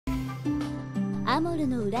アモル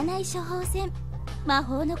の占い処方箋、魔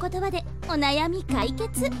法の言葉でお悩み解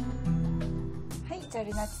決。はい、じゃあ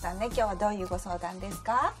るなっちさんね、今日はどういうご相談です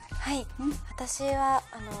か？はい、私は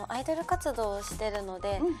アイドル活動をしてるの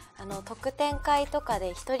で、特典会とか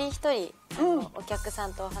で一人一人お客さ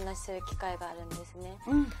んとお話しする機会があるんですね。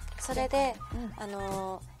それで、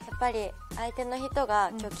やっぱり相手の人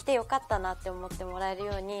が今日来てよかったなって思ってもらえる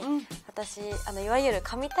ように、私いわゆる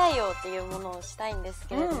神対応っていうものをしたいんです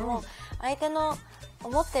けれども、相手の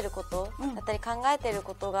思ってることだったり考えてる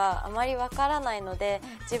ことがあまりわからないので、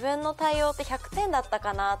自分の対応って100点だった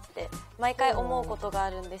かなって毎回思うことがあ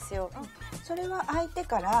るんですよ。それは相手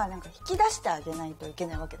からなんか引き出してあげないといけ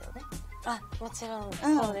ないわけだよね。もちろん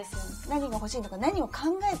そうですよね。何が欲しいのか、何を考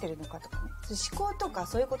えてるのかとかね、思考とか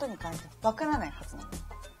そういうことに関してわからないはずなの。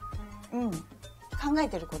考え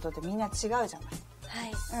てることってみんな違うじゃない。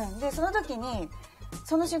でその時に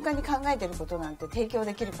その瞬間に考えてることなんて提供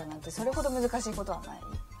できるかなんてそれほど難しいことはない。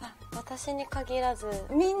私に限らず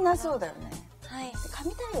みんなそうだよね。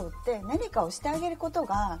神対応って何かをしてあげること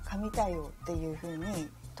が神対応っていう風に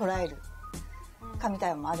捉える神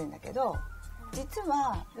対応もあるんだけど、実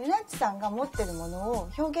はルナッチさんが持ってるものを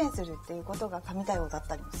表現するっていうことが神対応だっ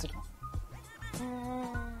たりもするの。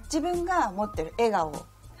自分が持ってる笑顔、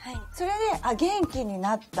それで元気に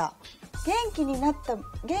なった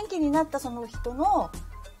その人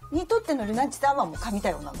にとってのルナッチさんはもう神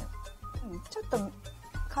対応なのよ。ちょっと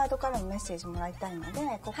カードからのメッセージもらいたいので、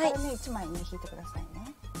ここからね1枚ね引いてください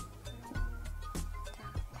ね。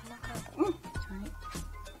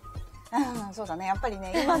そうだね、やっぱり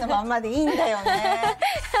ね今のまんまでいいんだよね。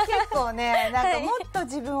結構ね、なんかもっと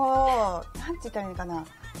自分をなんて言ったらいいのかな、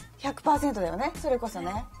100% だよね。それこそ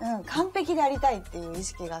ね、完璧でありたいっていう意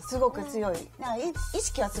識がすごく強い。意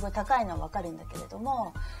識はすごい高いのは分かるんだけれど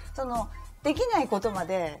も、そのできないことま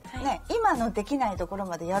で、今のできないところ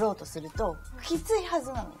までやろうとするときついは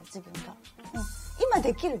ずなのよ、自分が。今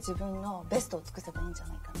できる自分のベストを尽くせばいいんじゃ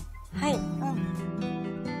ないかな。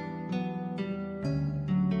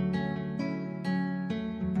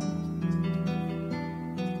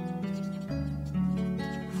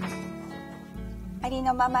あり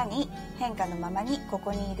のままに、変化のままにこ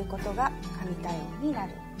こにいることが神対応にな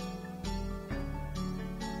る。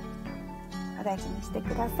お大事にして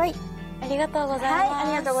ください。ありがとうございます。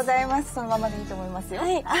ありがとうございます。そのままでいいと思いますよ。